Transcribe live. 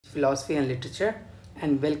Philosophy and Literature,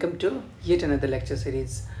 and welcome to yet another lecture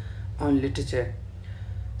series on literature.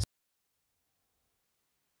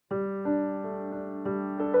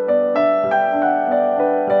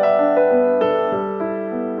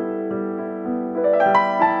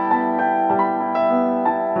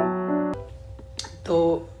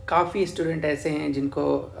 तो काफ़ी student ऐसे हैं जिनको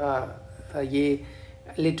ये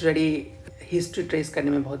लिटरेरी हिस्ट्री ट्रेस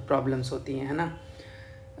करने में बहुत प्रॉब्लम्स होती हैं, है ना।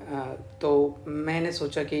 तो मैंने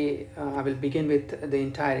सोचा कि I will begin with the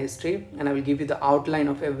entire history and I will give you the outline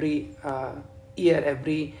of every year,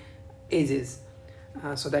 every edges,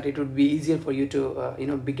 so that it would be easier for you to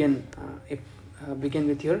begin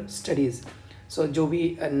with your studies. So जो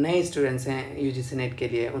भी नए students हैं UGC net के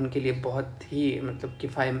लिए, उनके लिए बहुत ही मतलब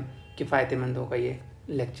किफ़ायतमंद होगा ये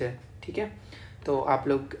लेक्चर, ठीक है। तो आप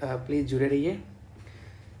लोग प्लीज़ जुड़े रहिए।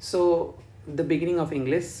 So the beginning of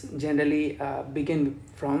English generally begin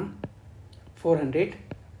from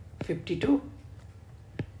 450 to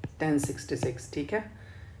 1066, ठीक है।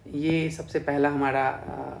 ये सबसे पहला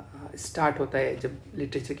हमारा स्टार्ट होता है जब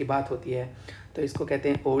लिटरेचर की बात होती है, तो इसको कहते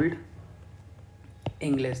हैं ओल्ड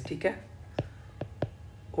इंग्लिश, ठीक है।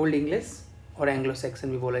 ओल्ड इंग्लिश और एंग्लो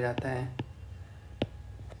सेक्सन भी बोला जाता है,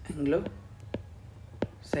 एंग्लो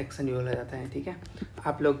सेक्सन भी बोला जाता है, ठीक है।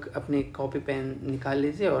 आप लोग अपने कॉपी पेन निकाल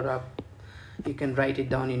लीजिए और आप you can write it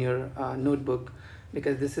down in your notebook,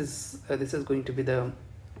 because this is going to be the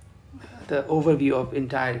overview of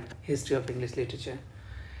entire history of English literature.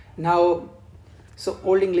 Now so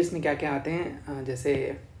old English में क्या क्या आते हैं,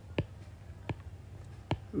 जैसे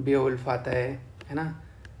बेवुल्फ आता है ना।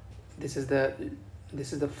 This is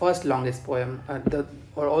the first longest poem,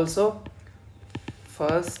 और also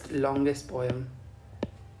first longest poem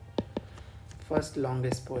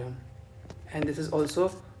and this is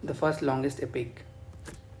also the first longest epic.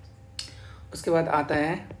 उसके बाद आता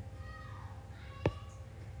है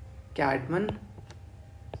कैडमन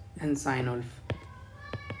and साइनोल्फ।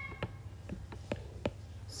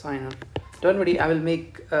 Don't worry, I will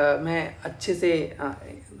make, मैं अच्छे से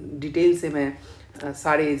डिटेल से मैं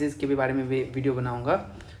सारे एजेस के भी बारे में वीडियो बनाऊंगा।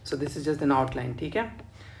 So this is just an outline, ठीक है।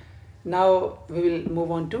 Now we will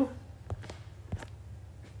move on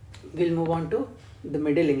to the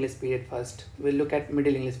middle English period first. Will look at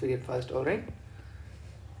middle English period first, alright.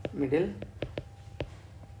 Middle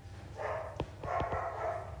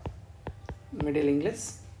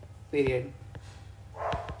English period.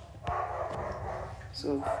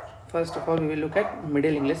 So first of all we will look at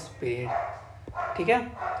Middle English period. ठीक है.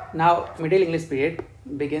 Now Middle English period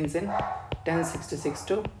begins in 1066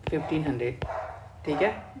 to 1500. ठीक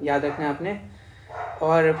है, याद रखना आपने.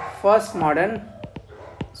 और first modern,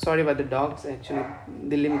 sorry about the dogs, actually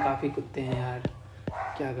Delhi में काफ़ी कुत्ते हैं यार,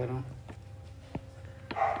 क्या करूँ.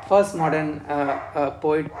 फर्स्ट मॉडर्न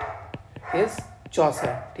पोइट इज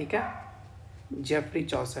चौसर, ठीक है, Geoffrey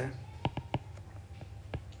Chaucer.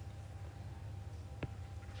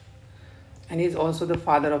 And he is also the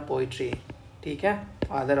father of poetry, ठीक है,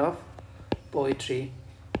 father of poetry.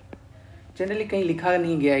 जनरली कहीं लिखा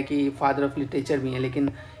नहीं गया है कि फादर ऑफ लिटरेचर भी है,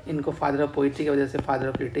 लेकिन इनको फादर ऑफ पोइट्री की वजह से फादर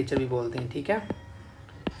ऑफ लिटरेचर भी बोलते हैं, ठीक है,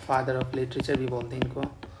 फादर ऑफ लिटरेचर भी बोलते हैं इनको.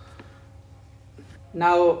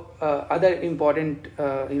 Now other important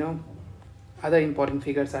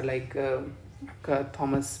figures are like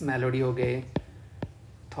Thomas melody हो गए,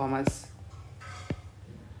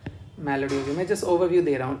 मैं जस्ट ओवरव्यू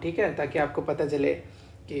दे रहा हूँ, ठीक है, ताकि आपको पता चले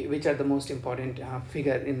कि which are the most important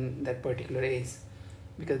figure in that particular age,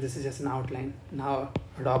 because this is just an outline. Now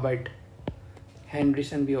Robert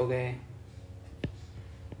हेनरिसन भी हो गए,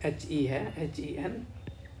 HEN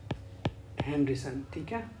हेनरिसन,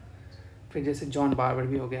 ठीक है. फिर जैसे जॉन बार्बर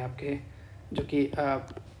भी हो गए आपके, जो कि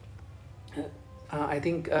आई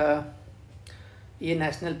थिंक ये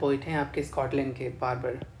नेशनल पोइट हैं आपके स्कॉटलैंड के,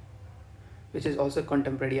 barber, which is also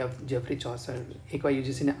contemporary of Geoffrey Chaucer. एक बार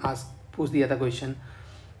यूजीसी ने पूछ दिया था question,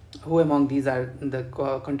 who among these are the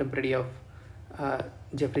contemporary of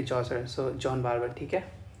Geoffrey Chaucer? So John Barber, ठीक है.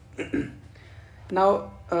 Now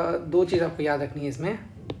दो चीज़ आपको याद रखनी है इसमें.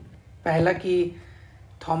 पहला कि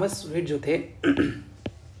थॉमस विट जो थे,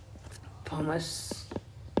 थॉमस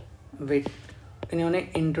विट, इन्होंने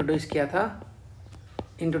इंट्रोड्यूस किया था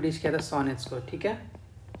सोनेट्स को, ठीक है.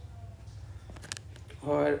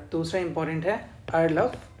 और दूसरा इम्पॉर्टेंट है earl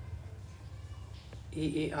of,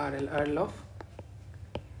 EARL, earl of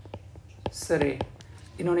सरे.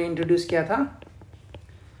 इन्होंने इंट्रोड्यूस किया था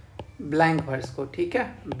ब्लैंक वर्स को, ठीक है,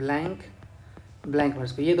 ब्लैंक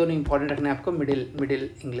वर्स को. ये दोनों इंपॉर्टेंट रखने आपको मिडिल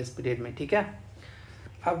इंग्लिश पीरियड में, ठीक है.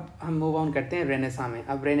 अब हम मूव ऑन करते हैं रेनेसां में.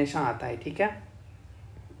 अब रेनेसां आता है, ठीक है.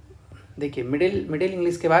 देखिए मिडिल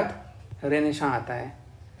इंग्लिश के बाद रेनेसां आता है.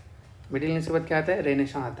 मिडिल इंग्लिश के बाद क्या आता है,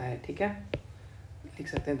 रेनेसां आता है, ठीक है, लिख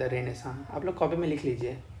सकते हैं द रेनेसां, आप लोग कॉपी में लिख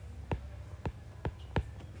लीजिए।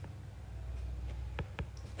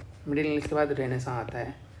 मिडिल इंग्लिश के बाद रेनेसां आता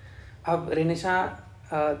है। अब रेनेसां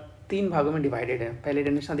 3 भागों में डिवाइडेड है। पहले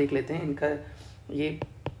रेनेसां देख लेते हैं, इनका ये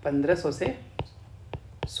 1500 से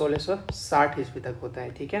 1660 ईस्वी तक होता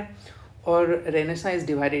है, ठीक है। और renaissance is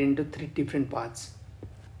divided into 3 different parts,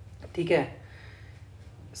 ठीक है।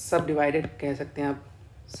 सब डिवाइडेड कह सकते हैं आप,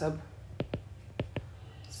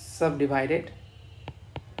 सब डिवाइडेड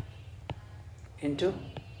इनटू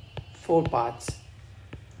 4 पार्ट्स।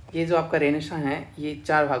 ये जो आपका रेनेसां है ये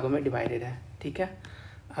 4 भागों में डिवाइडेड है, ठीक है।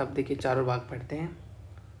 अब देखिए चारों भाग पढ़ते हैं।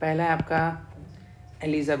 पहला है आपका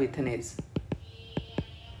एलिजाबेथन एज,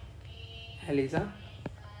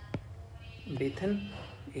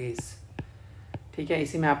 ठीक है।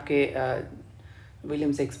 इसी में आपके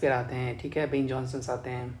विलियम शेक्सपियर आते हैं, ठीक है, बेन जॉनसन्स आते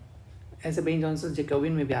हैं। ऐसे बेन जॉनसन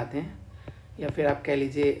जैकोबिन में भी आते हैं, या फिर आप कह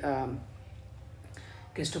लीजिए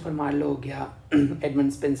क्रिस्टोफर मार्लो हो गया,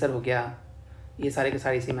 एडमंड स्पेंसर हो गया, ये सारे के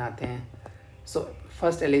सारे इसी में आते हैं। सो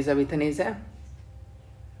फर्स्ट एलिजाबेथन एज है।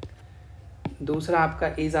 दूसरा आपका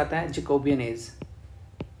एज आता है जैकोबियन एज,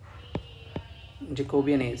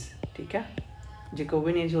 ठीक है।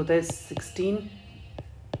 जैकोबियन एज होता है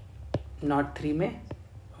 1603 में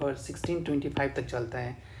और 1625 तक चलता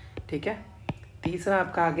है, ठीक है। तीसरा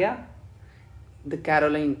आपका आ गया the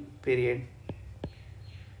Caroline period,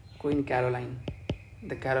 queen Caroline,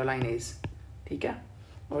 the Caroline as, ठीक है।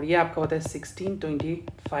 और ये आपका होता है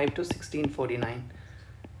 1625 टू 1649।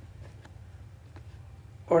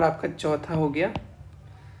 और आपका चौथा हो गया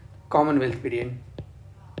कॉमनवेल्थ पीरियड।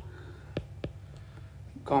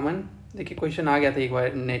 देखिए क्वेश्चन आ गया था एक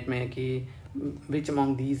बार नेट में कि which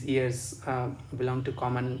among these years belong to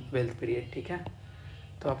Commonwealth period, ठीक है।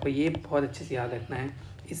 तो आपको ये बहुत अच्छे से याद रखना है।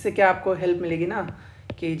 इससे क्या आपको हेल्प मिलेगी ना,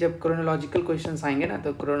 कि जब क्रोनोलॉजिकल क्वेश्चंस आएंगे ना,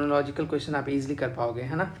 तो क्रोनोलॉजिकल क्वेश्चन आप इजीली कर पाओगे,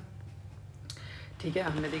 है ना, ठीक है।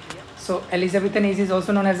 हमने देख लिया। सो Elizabethan age is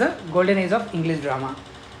also known as the golden age of English drama,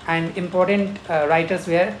 and important writers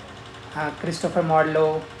where Christopher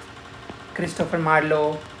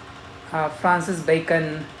Marlowe, Francis Bacon,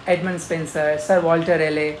 Edmund Spenser, Sir Walter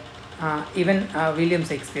Raleigh, even William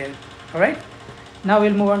Shakespeare. All right. Now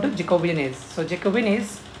we'll move on to Jacobean age. So Jacobean age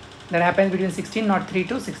that happens between 1603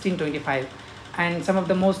 to 1625, and some of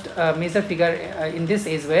the most major figure in this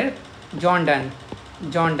age were John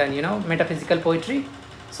Donne, you know, metaphysical poetry.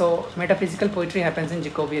 So metaphysical poetry happens in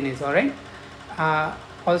Jacobean age. All right.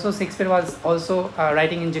 Also Shakespeare was also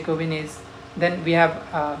writing in Jacobean age. Then we have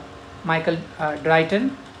Michael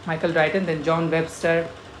Drayton, then John Webster,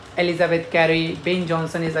 Elizabeth Carey, Ben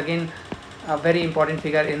Jonson is again a very important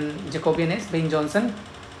figure in Jacobean age, Ben Jonson.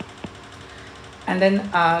 And then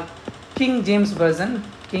King James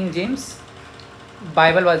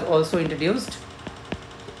Bible was also introduced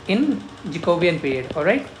in Jacobean period. All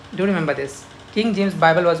right, do remember this. King James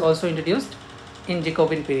Bible was also introduced in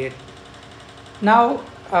Jacobean period. Now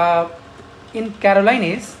in Caroline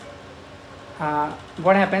age,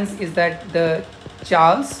 what happens is that the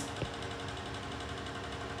Charles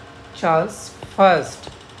first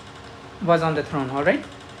was on the throne. All right,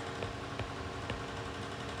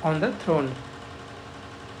 on the throne.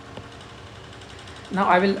 Now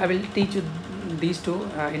I will teach you these two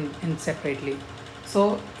in separately.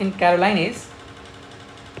 So in Caroline age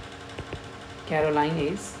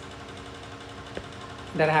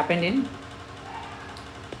that happened in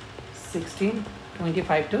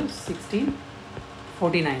 1625 to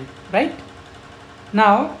 1649, right?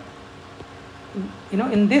 Now, you know,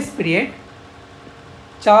 in this period,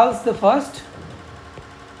 Charles the First,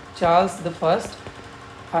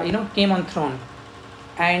 you know, came on throne,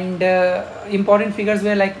 and important figures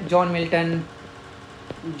were like John Milton,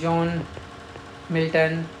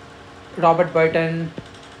 Robert Burton,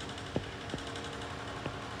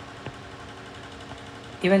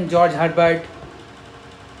 even George Herbert,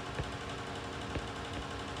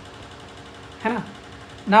 है ना।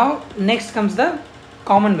 Now next comes the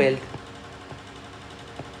Commonwealth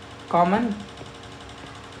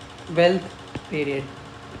period.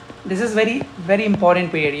 This is very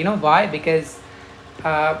important period. You know why? Because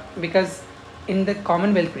in the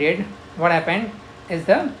Commonwealth period, what happened is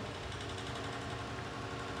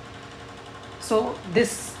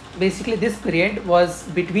this period was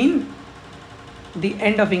between the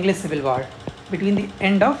end of English Civil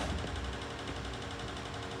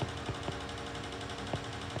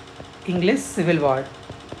War,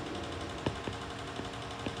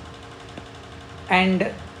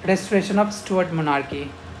 and restoration of Stuart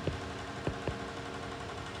monarchy.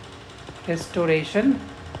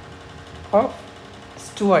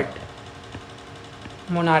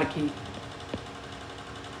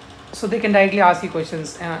 so they can directly ask you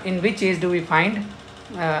questions. In which age do we find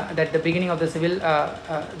that the beginning of the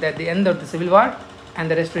that the end of the civil war and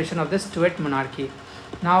the restoration of the Stuart monarchy?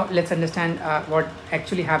 Now let's understand what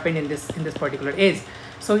actually happened in this particular age.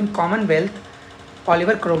 So in Commonwealth,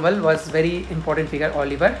 Oliver Cromwell was very important figure.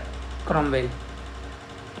 Oliver Cromwell.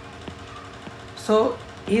 So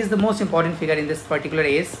he is the most important figure in this particular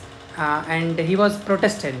age, and he was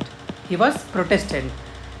Protestant. He was Protestant,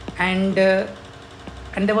 and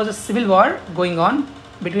there was a civil war going on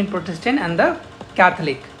between Protestant and the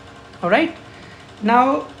Catholic. All right.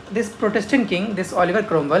 Now this Protestant king, this Oliver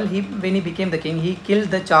Cromwell, when he became the king, he killed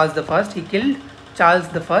the Charles the First. He killed Charles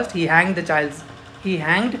the First. He hanged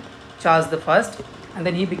Charles the First, and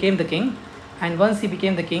then he became the king. And once he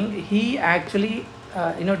became the king, he actually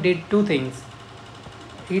did two things.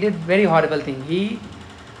 He did very horrible thing. He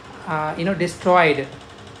destroyed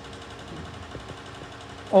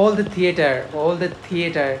all the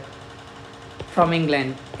theater from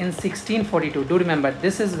England in 1642. Do remember,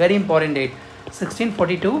 this is very important date.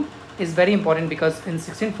 1642 is very important because in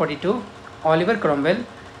 1642 Oliver Cromwell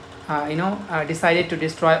decided to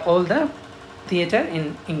destroy all the theater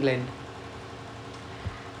in England.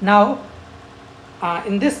 Now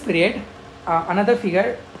in this period, another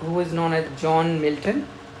figure who is known as John Milton,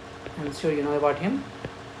 I'm sure you know about him,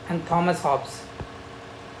 and Thomas Hobbes.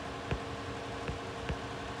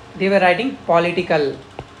 They were writing political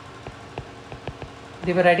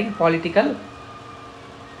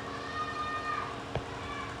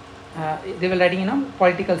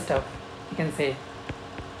political stuff, you can say.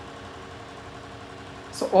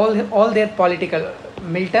 So all their political,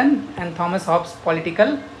 Milton and Thomas Hobbes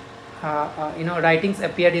political writings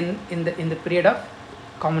appeared in the period of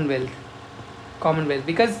Commonwealth,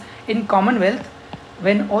 because in Commonwealth,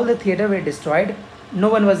 when all the theatre were destroyed, no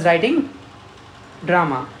one was writing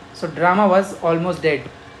drama. So drama was almost dead,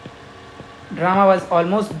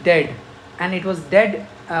 and it was dead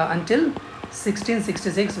until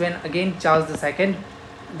 1666, when again Charles II,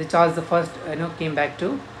 the Charles the First, came back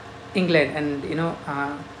to England and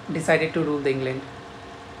decided to rule the England.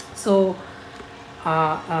 So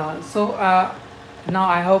now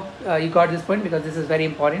I hope you got this point, because this is very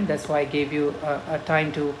important. That's why I gave you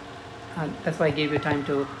time to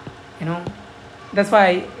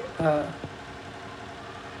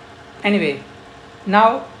anyway.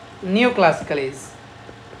 Now neoclassical age.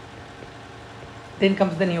 Then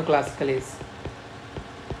comes the neoclassical age.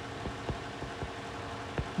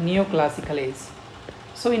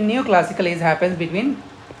 So in neoclassical age happens between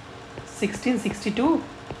 1660 to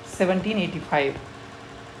 1785,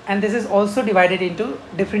 and this is also divided into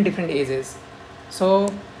different ages. So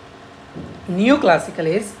neoclassical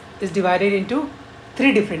age is divided into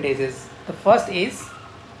three different ages. The first age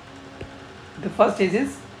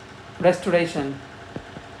is Restoration.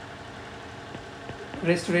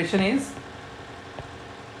 Restoration is,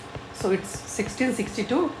 so it's 1660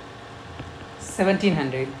 to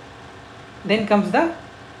 1700. Then comes the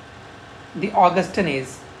Augustan age.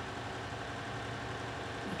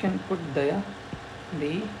 You can put the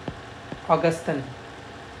Augustan.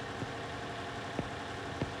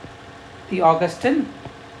 The Augustan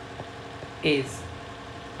age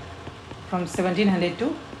from 1700 to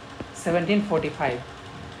 1745.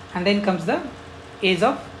 And then comes the age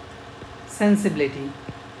of sensibility.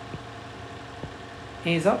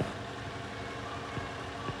 Age of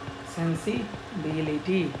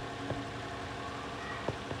sensibility.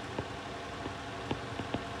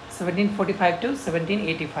 1745 to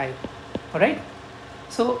 1785. Alright.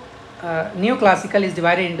 So neoclassical is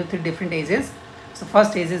divided into three different ages. So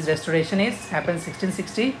first age is Restoration age, happens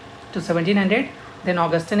 1660 to 1700. Then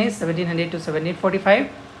Augustan age, 1700 to 1745.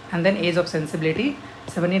 And then age of sensibility,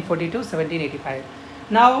 1740 to 1785.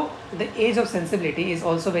 Now the age of sensibility is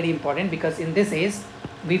also very important, because in this age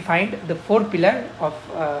we find the four pillars of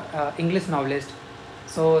English novelists.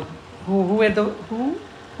 So who are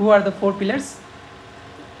the four pillars?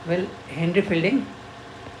 Well, Henry Fielding,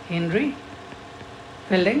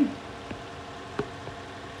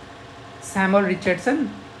 Samuel Richardson,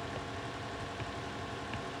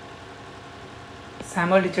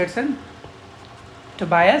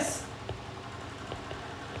 Tobias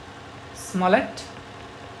Smollett,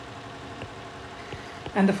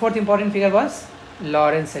 and the fourth important figure was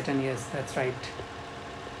Lawrence Stern. Yes, that's right,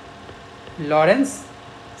 Lawrence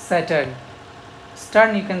Stern.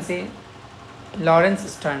 Stern, you can say Lawrence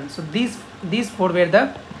Stern. So these four were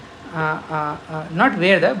the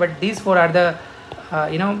but these four are the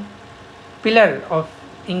pillar of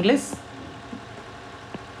English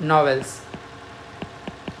novels.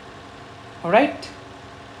 All right.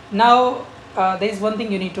 Now there is one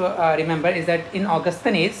thing you need to remember, is that in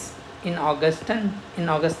Augustan age in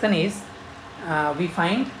Augustan age, we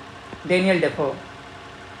find Daniel Defoe's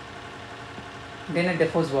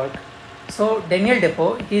work. So Daniel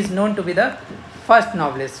Defoe, he is known to be the first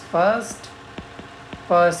novelist, first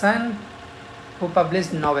person who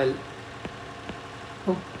published a novel.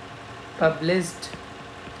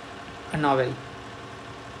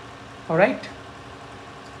 All right.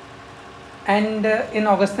 And in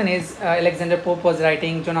Augustan age, Alexander Pope was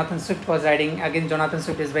writing, Jonathan Swift was writing. Again, Jonathan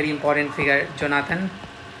Swift is very important figure. Jonathan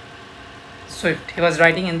Swift, he was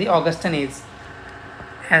writing in the Augustan age.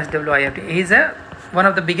 SWIFT. He is one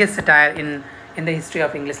of the biggest satire in the history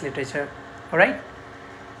of English literature. All right.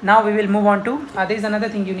 Now we will move on to there is another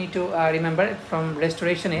thing you need to remember from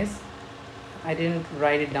Restoration age. I didn't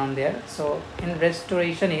write it down there. So in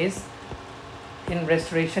Restoration age,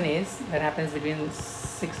 that happens between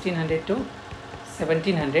 1600 to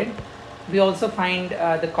 1700, we also find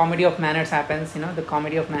the comedy of manners happens. The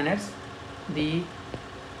comedy of manners, the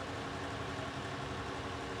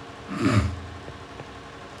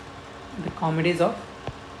comedies of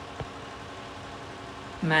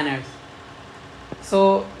manners.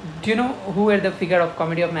 So do you know who were the figure of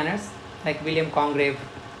comedy of manners? Like William Congreve.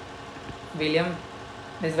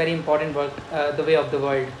 This very important work, The Way of the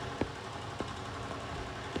World.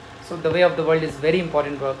 So The Way of the World is very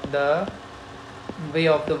important work. The Way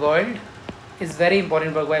of the World is very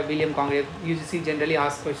important work by William Congreve. UGC generally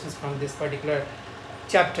asks questions from this particular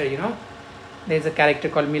chapter. There is a character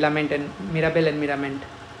called Mirabell and Mirament.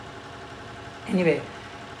 Anyway,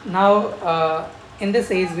 now in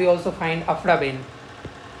this age we also find Aphra Behn,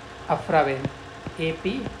 APHRA,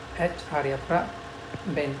 Aphra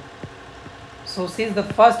Behn. So she is the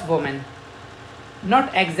first woman,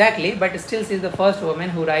 not exactly, but still she is the first woman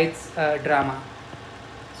who writes drama.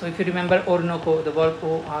 So if you remember Orinoco, the word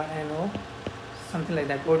ORNO, something like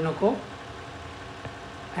that, Orinoco,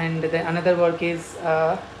 and the another work is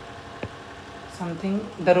something,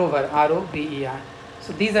 The Rover, ROVER.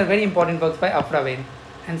 So these are very important works by Aphra Behn,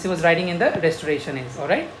 and she was writing in the Restoration age. All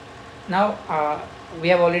right. Now we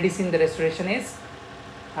have already seen the Restoration age.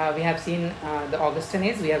 We have seen the Augustan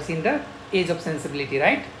age. We have seen the Age of Sensibility.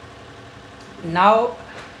 Right. Now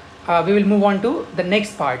we will move on to the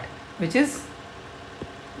next part, which is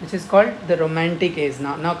called the Romantic age.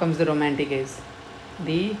 Now comes the Romantic age.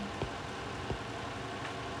 The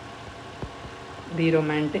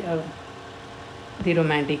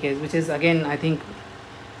Romantic age, which is, again, I think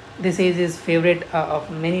this age is favorite of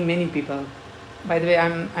many people. By the way,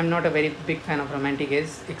 I'm not a very big fan of Romantic age,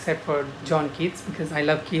 except for John Keats, because I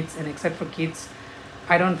love Keats, and except for Keats,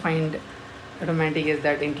 I don't find Romantic age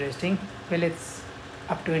that interesting. Well, it's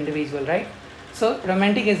up to individual, right? So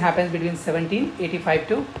Romantic age happens between 1785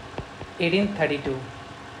 to 1832.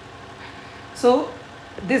 So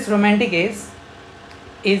this Romantic age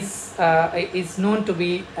is known to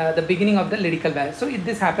be the beginning of the Lyrical Ballads. So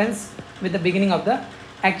this happens with the beginning of the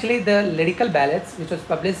Lyrical Ballads, which was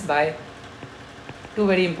published by two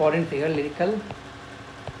very important figures. Lyrical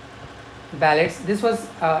Ballads. This was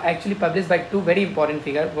actually published by two very important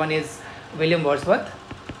figures. One is William Wordsworth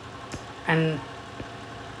and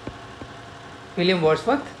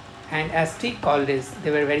S.T. Coleridge.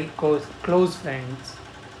 They were very close friends.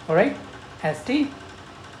 All right, S.T.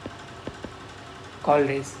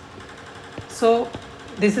 Coleridge. So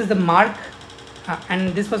this is the mark,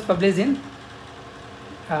 and this was published in.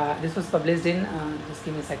 Just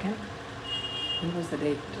give me a second. When was the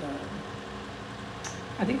date?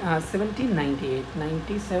 I think 1798,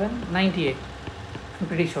 97, 98. I'm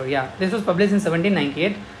pretty sure. Yeah, this was published in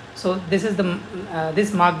 1798. So this is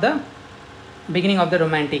this marked the beginning of the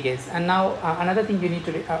Romantic age. And now another thing you need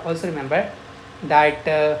to also remember, that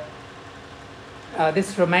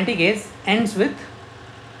this Romantic age ends with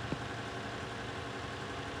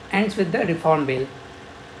the Reform Bill.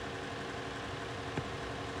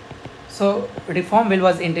 So Reform Bill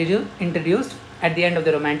was introduced at the end of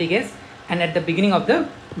the Romantic age and at the beginning of the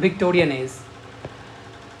Victorian age.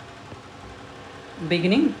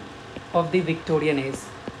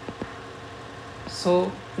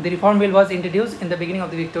 So the Reform Bill was introduced in the beginning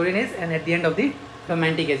of the Victorian age and at the end of the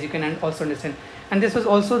Romantic age. You can also understand. And this was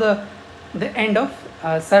also the end of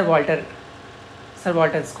Sir Walter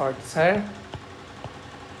Scott.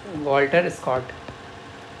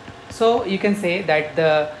 So you can say that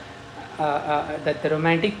the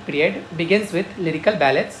Romantic period begins with Lyrical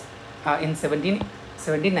Ballads in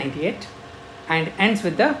 1798 and ends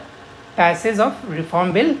with the passage of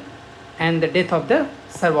Reform Bill and the death of the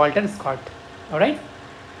Sir Walter Scott. All right.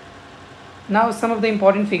 Now some of the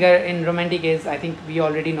important figure in Romantic age, I think we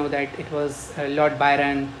already know that it was Lord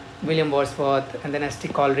Byron, William Wordsworth, and then S.T.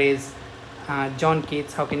 Coleridge, John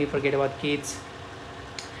Keats. How can you forget about Keats?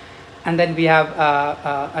 And then we have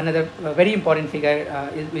another very important figure,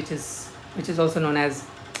 which is also known as,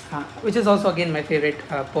 which is also again my favorite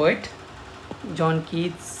poet, John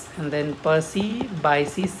Keats, and then Percy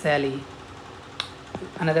Bysshe Shelley,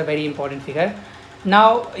 another very important figure.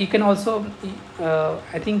 Now you can also,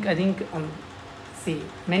 I think see,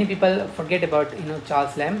 many people forget about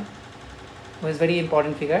Charles Lamb, who is very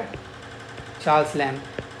important figure. Charles Lamb,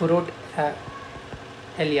 who wrote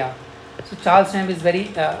Elia. So Charles Lamb is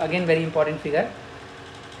again very important figure.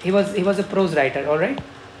 He was a prose writer. All right,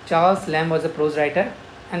 Charles Lamb was a prose writer.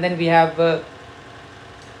 And then we have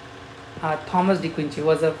Thomas de Quincey, who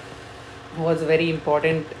was a very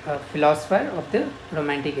important philosopher of the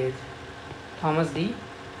Romantic age. Thomas de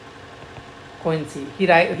Quincey.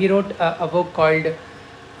 He wrote a book called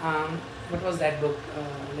what was that book?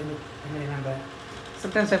 Let me remember.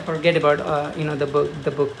 Sometimes I forget about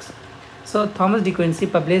the books. So Thomas de Quincey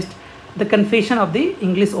published The Confession of the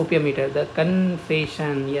English Opium Eater. The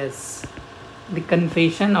Confession, yes, The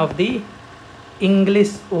Confession of the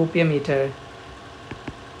English Opium Eater.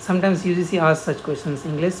 Sometimes UGC asks such questions.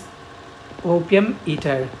 English Opium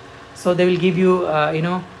Eater. So they will give you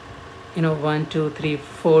 1, 2, 3,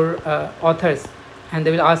 4 authors, and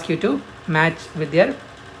they will ask you to match with their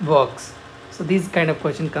works. So these kind of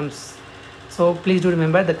question comes. So please do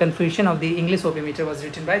remember, The Confession of the English Opium Eater was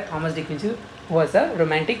written by Thomas de Quincey, who was a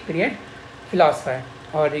Romantic period philosopher,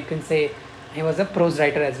 or you can say he was a prose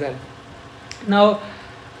writer as well. Now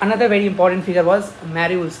another very important figure was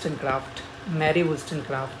Mary Wollstonecraft. Mary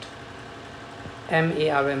Wollstonecraft,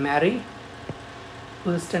 M-A-R-Y, Mary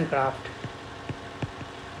Wollstonecraft.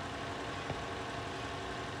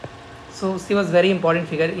 So she was very important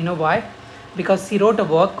figure. You know why? Because she wrote a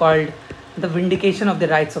work called The Vindication of the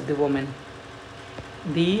Rights of the Woman.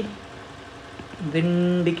 The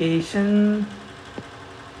Vindication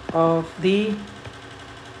of the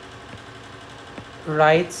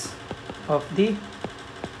Rights of the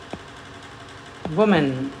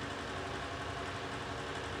Woman.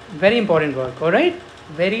 Very important work. All right,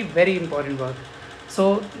 very important work.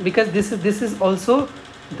 So because this is also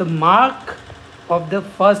the mark of the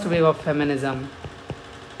first wave of feminism.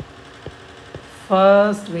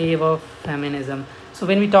 First wave of feminism. So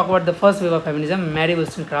when we talk about the first wave of feminism, Mary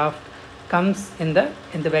Wollstonecraft comes in the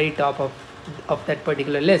very top of that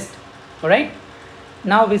particular list. All right.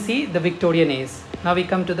 Now we see the Victorian age. Now we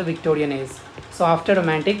come to the Victorian age. So after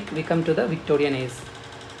Romantic, we come to the Victorian age.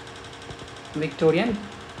 Victorian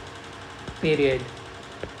period,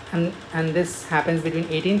 and this happens between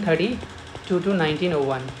 1832 to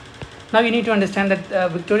 1901. Now you need to understand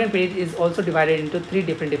that Victorian period is also divided into three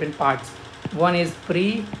different parts. One is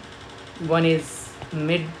pre, one is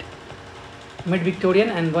mid Victorian,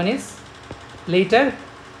 and one is later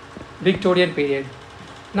Victorian period.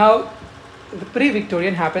 Now the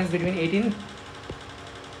pre-Victorian happens between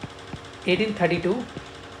 1832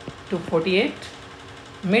 to 48.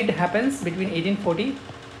 Mid happens between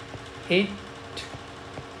 1848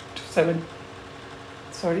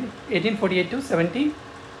 to 70,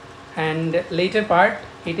 and later part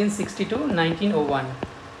 1860 to 1901.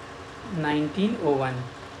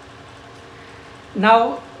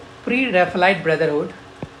 Now pre-Raphaelite Brotherhood,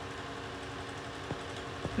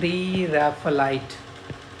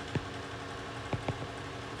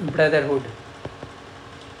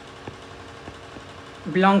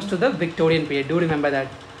 belongs to the Victorian period. Do remember that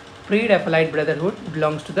pre-Raphaelite Brotherhood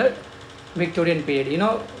belongs to the Victorian period.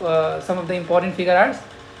 Some of the important figures are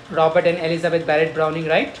Robert and Elizabeth Barrett Browning,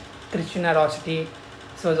 right? Christina Rossetti.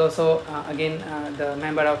 So is also again the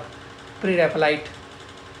member of pre-Raphaelite.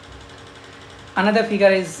 Another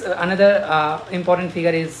important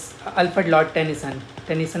figure is Alfred Lord Tennyson.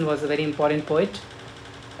 Tennyson was a very important poet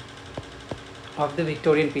of the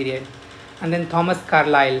Victorian period. And then Thomas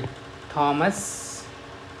Carlyle.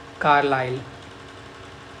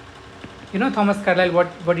 You know Thomas Carlyle,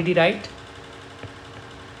 what did he write?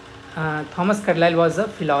 Thomas Carlyle was a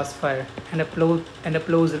philosopher and a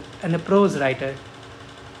prose writer.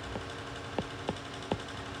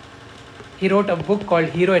 He wrote a book called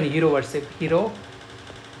Hero and Hero Worship,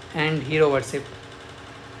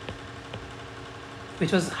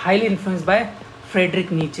 which was highly influenced by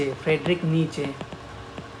Friedrich Nietzsche.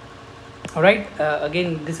 All right,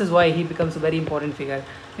 again, this is why he becomes a very important figure,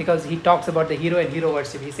 because he talks about the hero and hero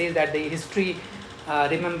worship. He says that the history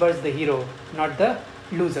remembers the hero, not the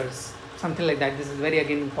losers, something like that. This is very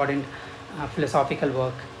again important philosophical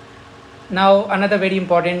work. Now another very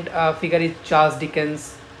important figure is Charles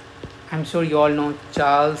Dickens. I'm sure you all know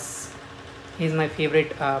Charles. He's my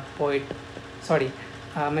favorite my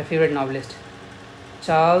favorite novelist,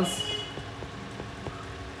 Charles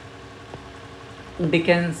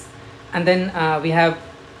Dickens, and then we have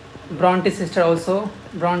Bronte sister also.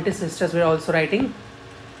 Bronte sisters were also writing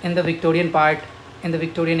in the Victorian part, in the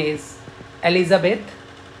Victorian age. Elizabeth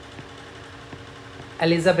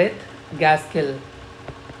Gaskell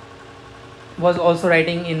was also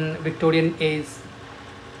writing in Victorian age.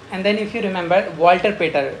 And then if you remember, Walter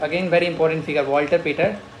Pater, again very important figure, Walter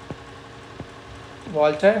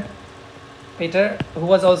Pater, who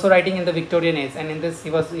was also writing in the Victorian age, and in this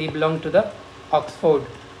he belonged to the Oxford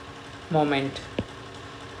movement.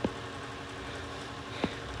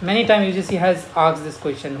 Many times UGC has asked this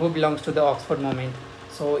question, who belongs to the Oxford movement?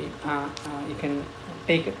 So you can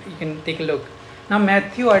take a look. Now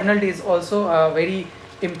Matthew Arnold is also a very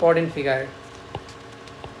important figure.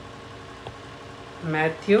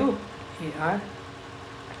 Matthew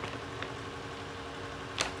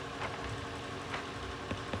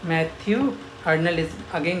Arnold is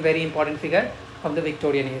again very important figure of the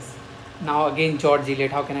Victorian age. Now again George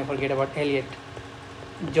Eliot. How can I forget about Eliot?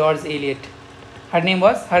 George Eliot. Her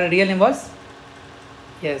real name was,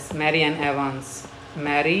 yes, Mary Ann Evans.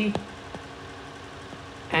 Mary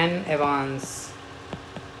Ann Evans.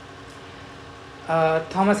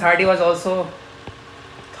 Thomas Hardy was also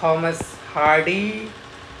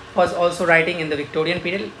writing in the Victorian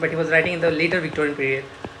period, but he was writing in the later Victorian period,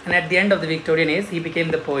 and at the end of the Victorian age he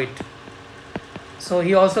became the poet. So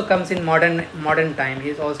he also comes in modern time.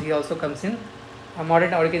 He also comes in a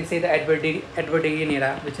modern, or you can say the Edwardian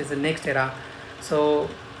era, which is the next era. So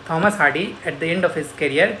Thomas Hardy, at the end of his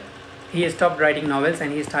career, he stopped writing novels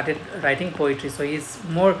and he started writing poetry. So he's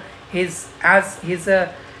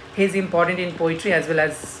important in poetry as well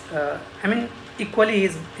as equally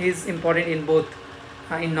he's important in both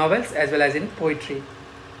in novels as well as in poetry.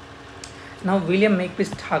 Now William Makepeace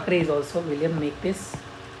Thackeray is also William Makepeace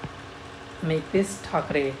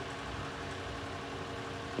Thackeray.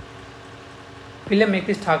 William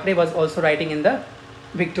Makepeace Thackeray was also writing in the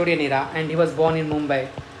Victorian era, and he was born in Mumbai.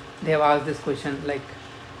 They have asked this question, like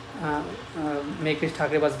Makepeace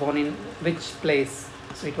Thackeray was born in which place?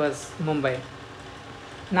 So it was Mumbai.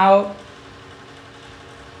 Now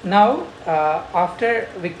after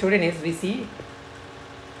Victorian age we see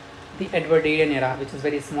the Edwardian era, which is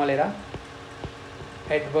very small era.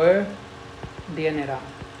 Edwardian era.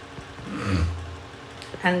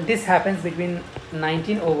 And this happens between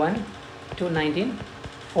 1901 to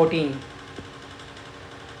 1914.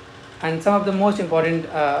 And some of the most important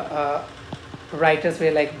writers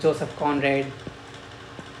were like Joseph Conrad,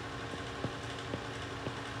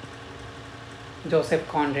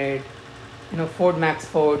 Ford Max,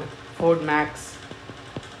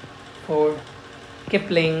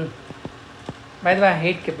 Kipling. By the way, I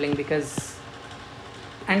hate Kipling because,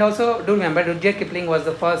 and also do remember Rudyard Kipling was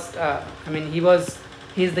the first.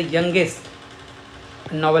 He's the youngest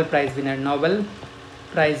Nobel Prize winner.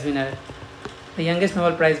 The youngest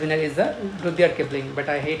Nobel Prize winner is the Rudyard Kipling, but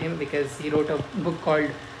I hate him because he wrote a book called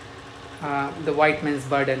The White Man's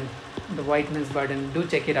Burden. Do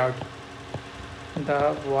check it out.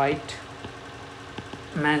 The White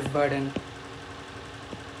Man's Burden.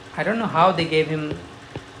 I don't know how they gave him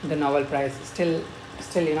the Nobel Prize. Still,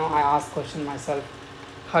 I ask question myself,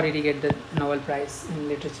 how did he get the Nobel Prize in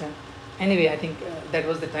literature? Anyway, I think that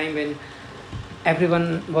was the time when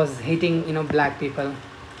everyone was hating, black people.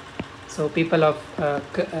 So people of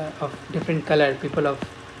different color,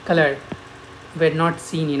 were not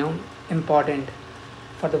seen, important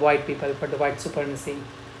for the white people, for the white supremacy.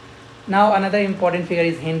 Now another important figure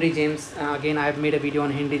is Henry James. Again, I have made a video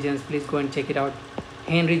on Henry James. Please go and check it out.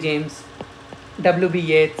 Henry James, W.B.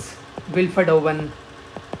 Yeats, Wilfred Owen.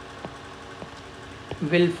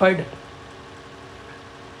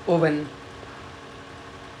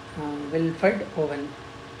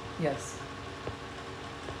 Yes.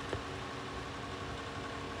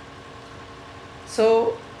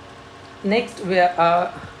 So next we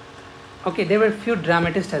are okay. There were few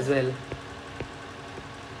dramatists as well.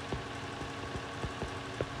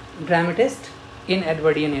 Dramatist in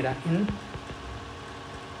Edwardian era.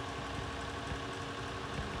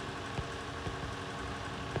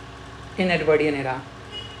 In Edwardian era.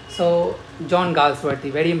 So John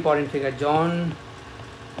Galsworthy, very important figure. John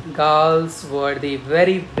Galsworthy,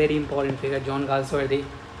 very, very important figure. John Galsworthy.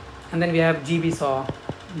 And then we have G.B. Shaw.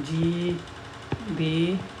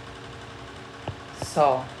 G.B.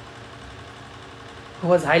 Shaw, who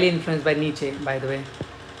was highly influenced by Nietzsche, by the way.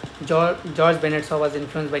 George Bernard Shaw was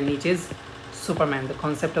influenced by Nietzsche's Superman, the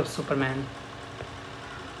concept of Superman.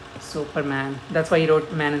 That's why he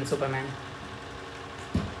wrote Man and Superman.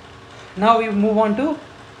 Now we move on to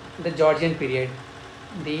the Georgian period.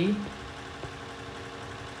 The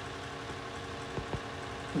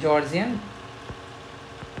Georgian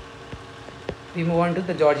we move on to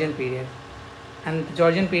the Georgian period, and the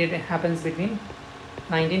Georgian period happens between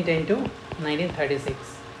 1910 to 1936.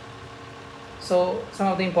 So some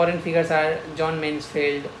of the important figures are John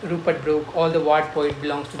Mansfield, Rupert Brooke. All the war poet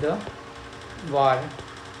belongs to the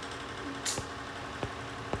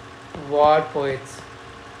war poets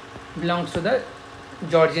belongs to the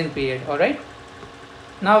Georgian period. All right.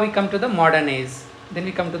 Now we come to the modern age. Then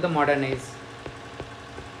we come to the modern age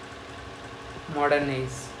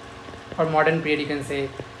or modern period. You can say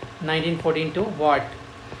 1914 to what?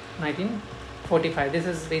 1945. This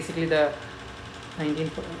is basically the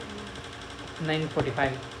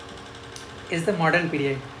 1945 is the modern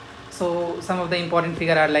period. So some of the important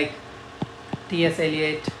figure are like T.S.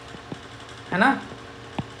 Eliot,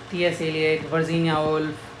 T.S. Eliot, Virginia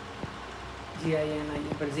Woolf,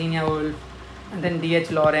 Virginia Woolf, and then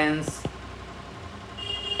D.H. Lawrence.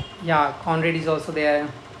 Yeah, Conrad is also there.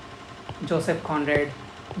 Joseph Conrad,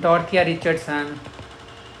 Dorothea Richardson,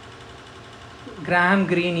 Graham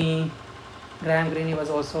Greene. Graham Greene was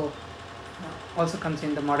also comes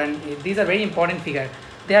in the modern age. These are very important figures.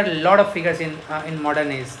 There are a lot of figures in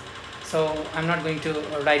modern age. So I'm not going to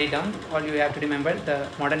write it down. All you have to remember, the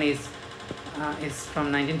modern age is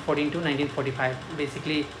from 1914 to 1945.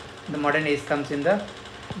 Basically, the modern age comes in the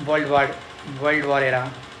World War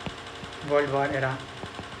era.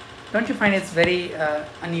 Don't you find it's very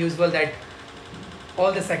unusual that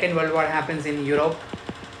all the Second World War happens in Europe,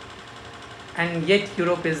 and yet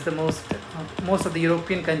Europe is the most of the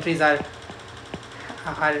European countries are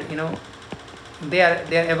they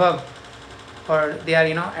are above, or they are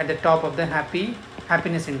at the top of the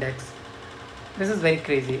happiness index. This is very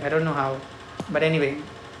crazy. I don't know how, but anyway.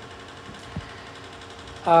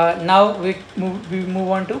 Now we move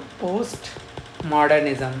on to postmodern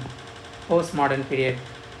period,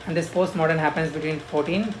 and this postmodern happens between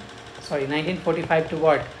 1945 to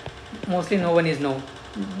what? Mostly no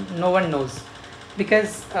one knows,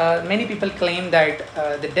 because many people claim that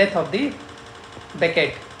the death of the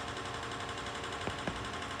Beckett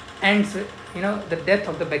ends. The death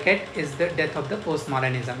of the Beckett is the death of the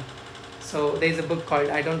postmodernism. So there is a book called,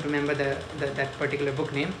 I don't remember that particular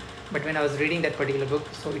book name, but when I was reading that particular book,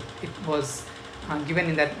 so it was given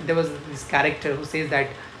in that there was this character who says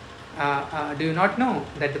that do you not know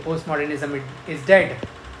that the postmodernism is dead?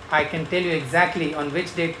 I can tell you exactly on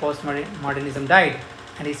which date postmodernism died.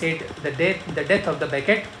 And he said the death of the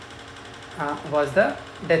Beckett was the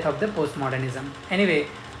death of the postmodernism. Anyway,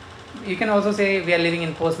 you can also say we are living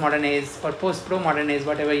in postmodern age or pro-modern age,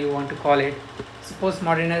 whatever you want to call it. So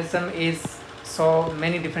postmodernism saw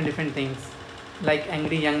many different things, like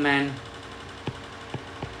Angry Young Man.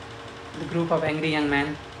 The group of Angry Young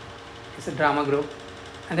Men is a drama group,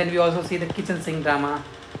 and then we also see the kitchen sink drama.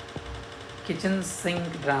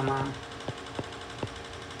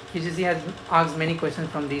 UGC has asked many questions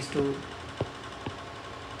from these two.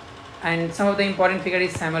 And some of the important figure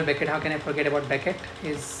is Samuel Beckett. How can I forget about Beckett?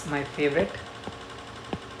 Is my favorite.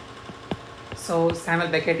 So Samuel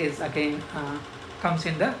Beckett is again comes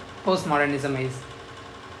in the postmodernism age.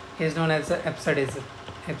 He is known as an absurdist.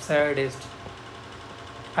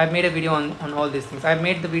 I've made a video on all these things. I've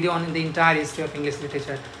made the video on the entire history of English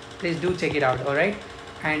literature. Please do check it out. All right.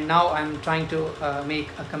 And now I'm trying to make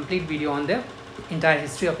a complete video on the entire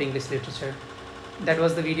history of English literature. That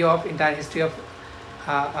was the video of entire history of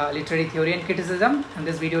literary theory and criticism, and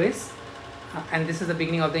this video is and this is the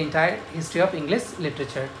beginning of the entire history of English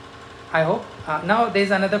literature. I hope now there is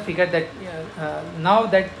another figure that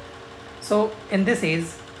so in this age,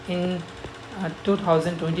 in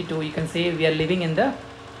 2022, you can say we are living in the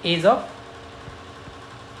age of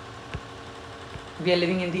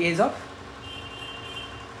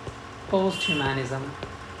post-humanism.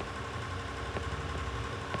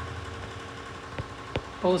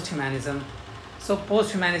 So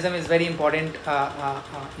post-humanism is very important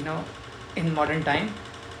in modern time.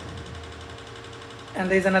 And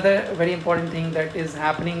there is another very important thing that is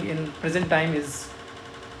happening in present time is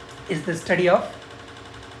the study of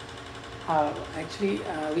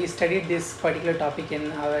we studied this particular topic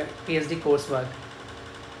in our PhD coursework.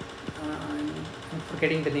 I'm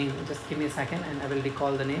forgetting the name. Just give me a second and I will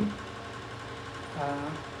recall the name.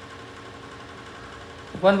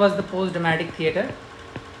 One was the post-dramatic theatre,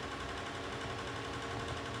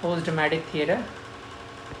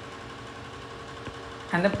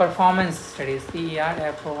 and the performance studies,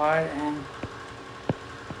 PERFOR,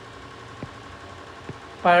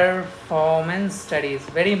 performance studies,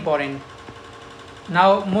 very important.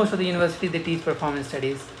 Now most of the universities, they teach performance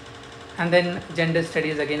studies. And then gender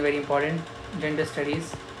studies, again very important, gender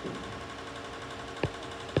studies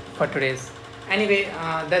for today's. Anyway,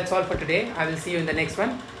 that's all for today. I will see you in the next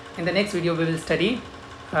one. In the next video we will study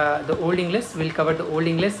the Old English. We'll cover the Old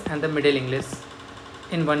English and the Middle English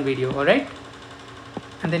in one video, alright?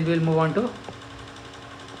 And then we'll move on to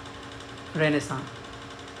Renaissance.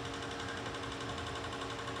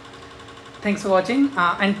 Thanks for watching,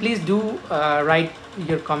 and please do write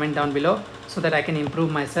your comment down below so that I can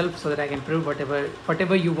improve myself, so that I can improve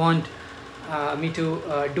whatever you want me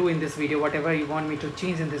to do in this video, whatever you want me to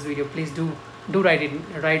change in this video. Please do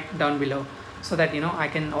write down below so that I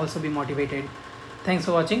can also be motivated. Thanks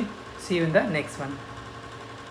for watching. See you in the next one.